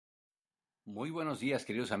Muy buenos días,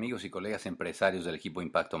 queridos amigos y colegas empresarios del equipo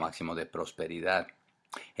Impacto Máximo de Prosperidad,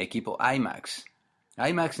 equipo IMAX.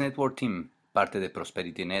 IMAX Network Team, parte de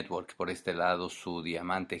Prosperity Network, por este lado su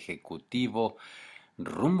diamante ejecutivo,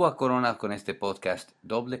 rumbo a Corona con este podcast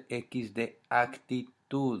doble X de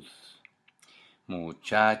actitud.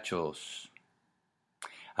 Muchachos,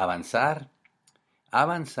 avanzar,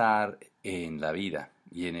 avanzar en la vida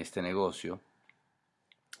y en este negocio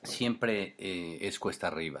siempre es cuesta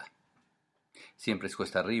arriba. Siempre es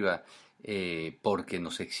cuesta arriba porque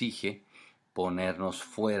nos exige ponernos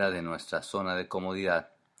fuera de nuestra zona de comodidad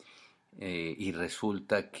y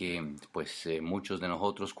resulta que pues muchos de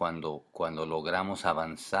nosotros cuando logramos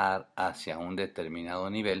avanzar hacia un determinado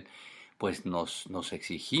nivel pues nos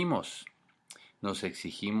exigimos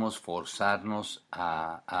forzarnos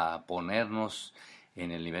a ponernos en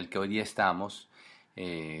el nivel que hoy día estamos.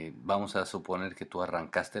 Vamos a suponer que tú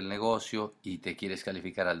arrancaste el negocio y te quieres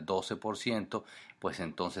calificar al 12%, pues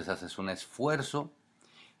entonces haces un esfuerzo,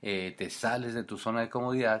 te sales de tu zona de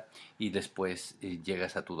comodidad y después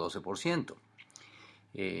llegas a tu 12%.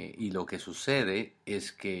 Y lo que sucede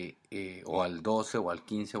es que o al 12 o al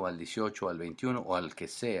 15 o al 18 o al 21 o al que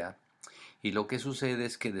sea, y lo que sucede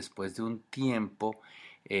es que después de un tiempo,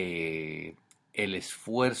 eh, el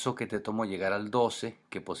esfuerzo que te tomó llegar al 12,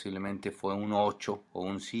 que posiblemente fue un 8 o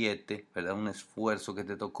un 7, ¿verdad? Un esfuerzo que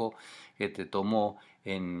te tomó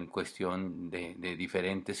en cuestión de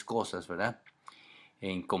diferentes cosas, ¿verdad?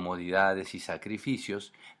 Incomodidades y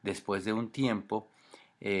sacrificios, después de un tiempo,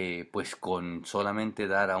 pues con solamente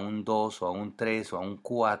dar a un 2 o a un 3 o a un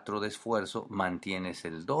 4 de esfuerzo, mantienes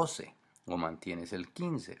el 12 o mantienes el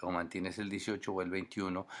 15 o mantienes el 18 o el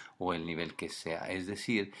 21 o el nivel que sea. Es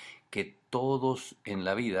decir, que todos en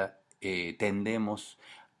la vida tendemos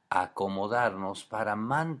a acomodarnos para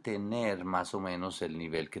mantener más o menos el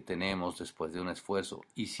nivel que tenemos después de un esfuerzo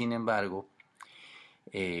y sin embargo,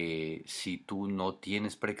 si tú no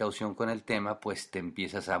tienes precaución con el tema, pues te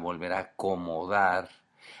empiezas a volver a acomodar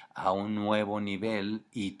a un nuevo nivel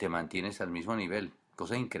y te mantienes al mismo nivel,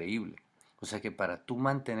 cosa increíble. O sea que para tú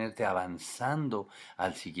mantenerte avanzando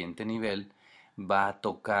al siguiente nivel, va a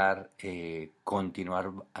tocar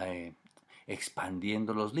continuar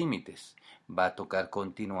expandiendo los límites, va a tocar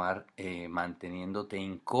continuar manteniéndote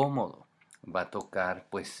incómodo, va a tocar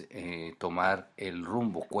pues tomar el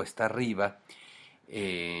rumbo cuesta arriba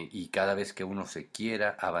y cada vez que uno se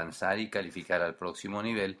quiera avanzar y calificar al próximo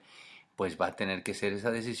nivel, pues va a tener que ser esa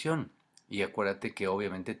decisión. Y acuérdate que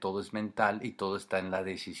obviamente todo es mental y todo está en la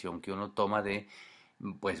decisión que uno toma de,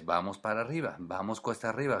 pues vamos para arriba, vamos cuesta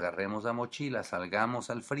arriba, agarremos la mochila, salgamos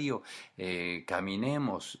al frío,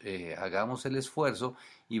 caminemos, hagamos el esfuerzo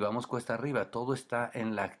y vamos cuesta arriba. Todo está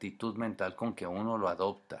en la actitud mental con que uno lo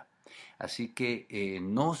adopta. Así que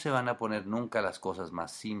no se van a poner nunca las cosas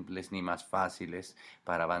más simples ni más fáciles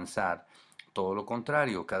para avanzar. Todo lo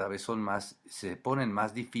contrario, cada vez se ponen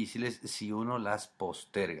más difíciles si uno las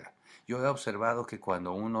posterga. Yo he observado que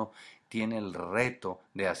cuando uno tiene el reto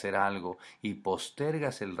de hacer algo y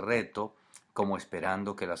postergas el reto, como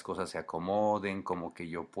esperando que las cosas se acomoden, como que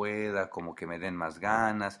yo pueda, como que me den más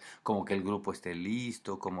ganas, como que el grupo esté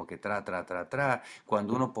listo, como que tra.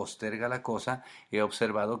 Cuando uno posterga la cosa, he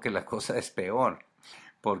observado que la cosa es peor,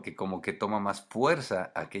 porque como que toma más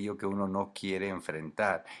fuerza aquello que uno no quiere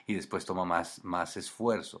enfrentar y después toma más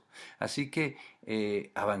esfuerzo. Así que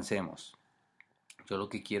avancemos. Yo lo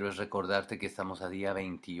que quiero es recordarte que estamos a día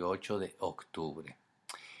 28 de octubre.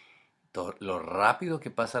 Lo rápido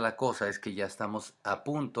que pasa la cosa es que ya estamos a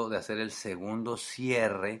punto de hacer el segundo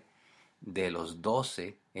cierre de los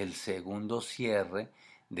 12, el segundo cierre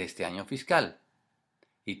de este año fiscal.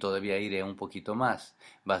 Y todavía iré un poquito más.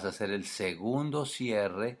 Vas a hacer el segundo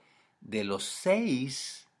cierre de los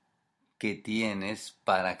 6 que tienes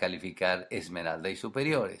para calificar Esmeralda y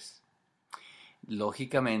superiores.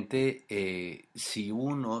 Lógicamente, si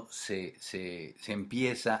uno se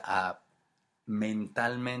empieza a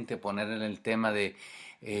mentalmente poner en el tema de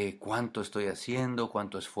cuánto estoy haciendo,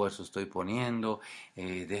 cuánto esfuerzo estoy poniendo,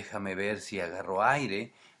 déjame ver si agarro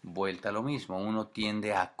aire, vuelta a lo mismo, uno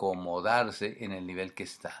tiende a acomodarse en el nivel que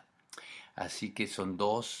está. Así que son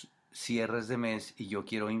 2 cierres de mes y yo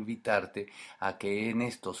quiero invitarte a que en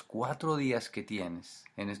estos 4 días que tienes,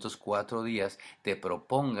 en estos 4 días te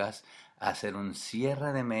propongas hacer un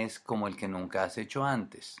cierre de mes como el que nunca has hecho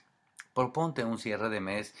antes. Proponte un cierre de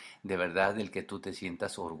mes de verdad del que tú te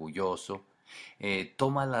sientas orgulloso.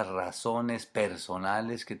 Toma las razones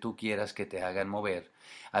personales que tú quieras que te hagan mover.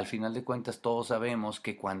 Al final de cuentas todos sabemos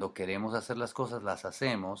que cuando queremos hacer las cosas las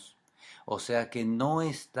hacemos. O sea que no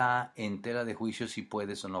está en tela de juicio si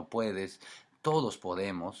puedes o no puedes. Todos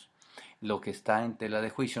podemos. Lo que está en tela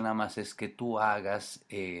de juicio nada más es que tú hagas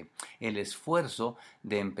el esfuerzo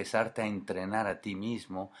de empezarte a entrenar a ti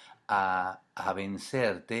mismo, a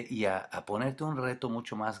vencerte y a ponerte un reto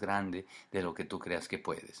mucho más grande de lo que tú creas que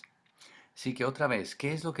puedes. Así que otra vez,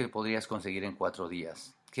 ¿qué es lo que podrías conseguir en 4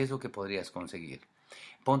 días? ¿Qué es lo que podrías conseguir?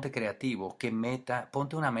 Ponte creativo,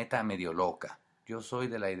 ponte una meta medio loca. Yo soy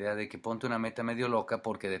de la idea de que ponte una meta medio loca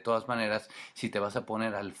porque de todas maneras, si te vas a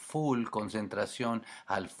poner al full concentración,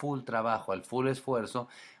 al full trabajo, al full esfuerzo,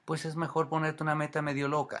 pues es mejor ponerte una meta medio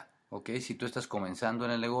loca. ¿Ok? Si tú estás comenzando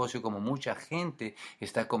en el negocio, como mucha gente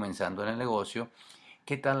está comenzando en el negocio,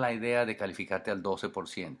 ¿qué tal la idea de calificarte al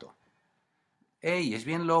 12%? Ey, es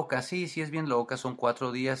bien loca, sí, sí es bien loca, son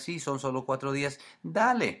 4 días, sí, son solo 4 días,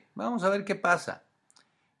 dale, vamos a ver qué pasa.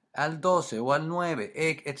 Al 12 o al 9,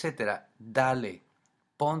 etcétera, dale,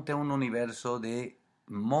 ponte un universo de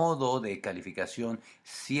modo de calificación,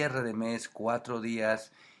 cierre de mes, 4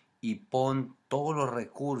 días y pon todos los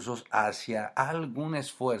recursos hacia algún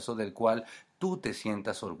esfuerzo del cual tú te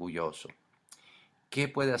sientas orgulloso. ¿Qué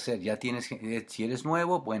puede hacer? Ya tienes, si eres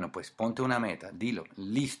nuevo, bueno, pues ponte una meta, dilo,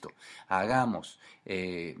 listo, hagamos,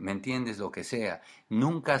 ¿me entiendes? Lo que sea.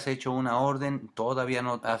 Nunca has hecho una orden, todavía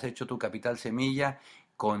no has hecho tu capital semilla,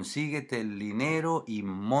 consíguete el dinero y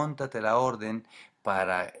móntate la orden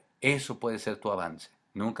para eso puede ser tu avance.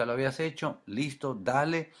 Nunca lo habías hecho, listo,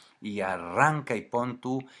 dale y arranca y pon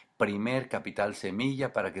tu primer capital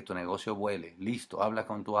semilla para que tu negocio vuele. Listo, habla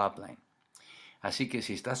con tu upline. Así que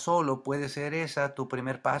si estás solo, puede ser esa tu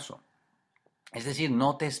primer paso. Es decir,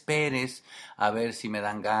 no te esperes a ver si me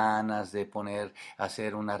dan ganas de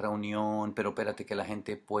hacer una reunión, pero espérate que la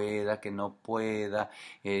gente pueda, que no pueda,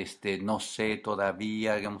 no sé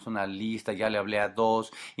todavía, hagamos una lista, ya le hablé a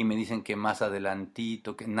dos y me dicen que más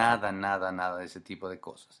adelantito, que nada, nada, nada de ese tipo de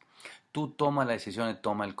cosas. Tú toma la decisión y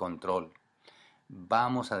toma el control.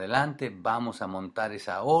 Vamos adelante, vamos a montar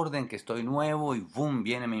esa orden que estoy nuevo y boom,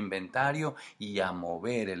 viene mi inventario y a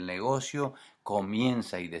mover el negocio,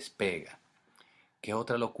 comienza y despega. ¿Qué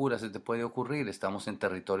otra locura se te puede ocurrir? Estamos en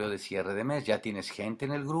territorio de cierre de mes. ¿Ya tienes gente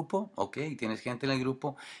en el grupo? Ok, tienes gente en el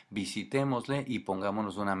grupo, visitémosle y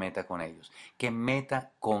pongámonos una meta con ellos. ¿Qué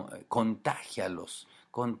meta? Contágialos,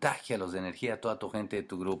 contágialos de energía a toda tu gente de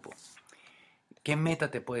tu grupo. ¿Qué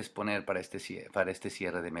meta te puedes poner para este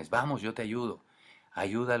cierre de mes? Vamos, yo te ayudo.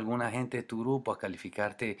 Ayuda a alguna gente de tu grupo a a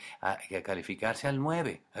calificarse al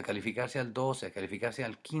 9, a calificarse al 12, a calificarse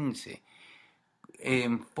al 15.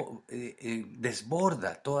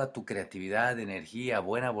 Desborda toda tu creatividad, energía,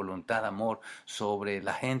 buena voluntad, amor sobre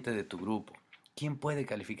la gente de tu grupo. ¿Quién puede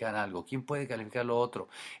calificar algo? ¿Quién puede calificar lo otro?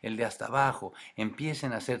 El de hasta abajo.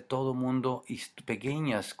 Empiecen a hacer todo mundo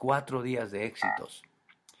pequeñas 4 días de éxitos.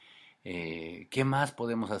 ¿Qué más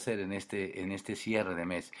podemos hacer en este cierre de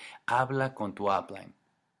mes? Habla con tu upline.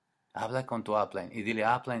 Habla con tu upline y dile,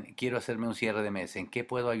 upline, quiero hacerme un cierre de mes. ¿En qué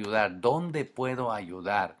puedo ayudar? ¿Dónde puedo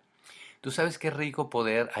ayudar? Tú sabes qué rico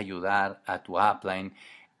poder ayudar a tu upline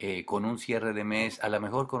con un cierre de mes, a lo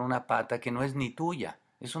mejor con una pata que no es ni tuya,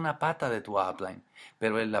 es una pata de tu upline,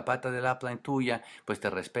 pero en la pata del upline tuya, pues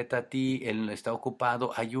te respeta a ti, él está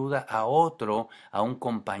ocupado, ayuda a otro, a un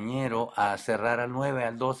compañero a cerrar al 9,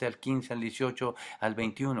 al 12, al 15, al 18, al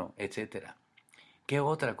 21, etcétera. ¿Qué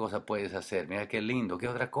otra cosa puedes hacer? Mira qué lindo, ¿qué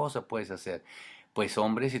otra cosa puedes hacer? Pues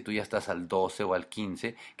hombre, si tú ya estás al 12 o al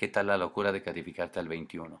 15, ¿qué tal la locura de calificarte al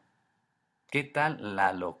 21? ¿Qué tal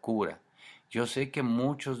la locura? Yo sé que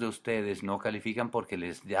muchos de ustedes no califican porque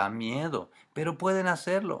les da miedo, pero pueden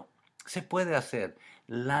hacerlo. Se puede hacer.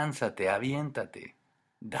 Lánzate, aviéntate.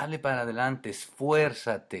 Dale para adelante,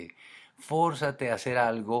 esfuérzate. Fórzate a hacer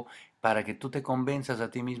algo para que tú te convenzas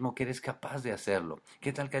a ti mismo que eres capaz de hacerlo.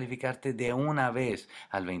 ¿Qué tal calificarte de una vez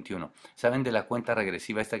al 21? ¿Saben de la cuenta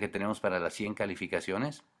regresiva esta que tenemos para las 100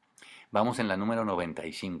 calificaciones? Vamos en la número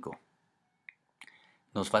 95.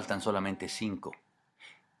 Nos faltan solamente 5.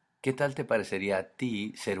 ¿Qué tal te parecería a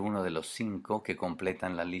ti ser uno de los 5 que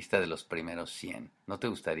completan la lista de los primeros 100? ¿No te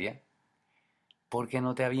gustaría? ¿Por qué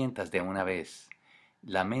no te avientas de una vez?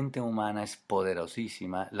 La mente humana es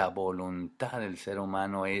poderosísima, la voluntad del ser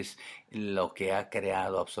humano es lo que ha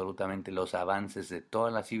creado absolutamente los avances de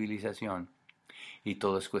toda la civilización y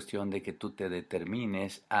todo es cuestión de que tú te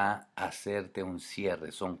determines a hacerte un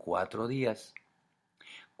cierre. Son 4 días.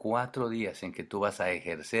 4 días en que tú vas a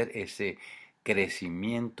ejercer ese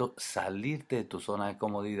crecimiento, salirte de tu zona de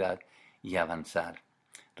comodidad y avanzar.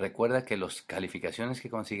 Recuerda que las calificaciones que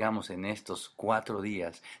consigamos en estos 4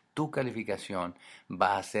 días, tu calificación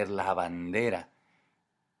va a ser la bandera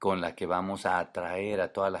con la que vamos a atraer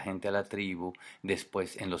a toda la gente a la tribu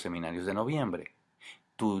después en los seminarios de noviembre.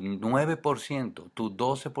 tu 9%, tu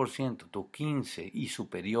 12%, tu 15% y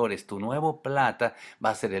superiores, tu nuevo plata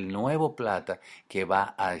va a ser el nuevo plata que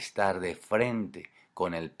va a estar de frente,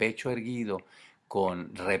 con el pecho erguido,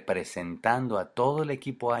 representando a todo el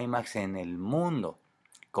equipo IMAX en el mundo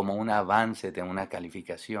como un avance de una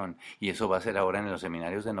calificación. Y eso va a ser ahora en los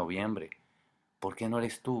seminarios de noviembre. ¿Por qué no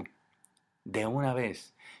eres tú? De una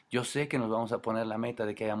vez. Yo sé que nos vamos a poner la meta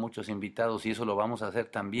de que haya muchos invitados y eso lo vamos a hacer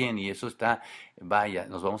también y eso está, vaya,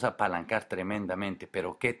 nos vamos a apalancar tremendamente,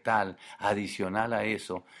 pero ¿qué tal, adicional a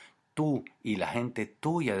eso, tú y la gente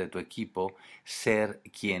tuya de tu equipo ser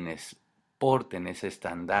quienes porten ese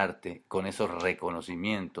estandarte con esos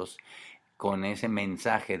reconocimientos, con ese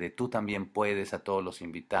mensaje de tú también puedes a todos los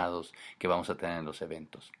invitados que vamos a tener en los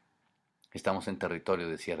eventos? Estamos en territorio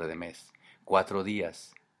de cierre de mes, 4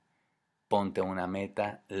 días. Ponte una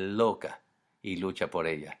meta loca y lucha por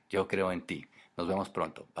ella. Yo creo en ti. Nos vemos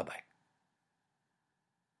pronto. Bye bye.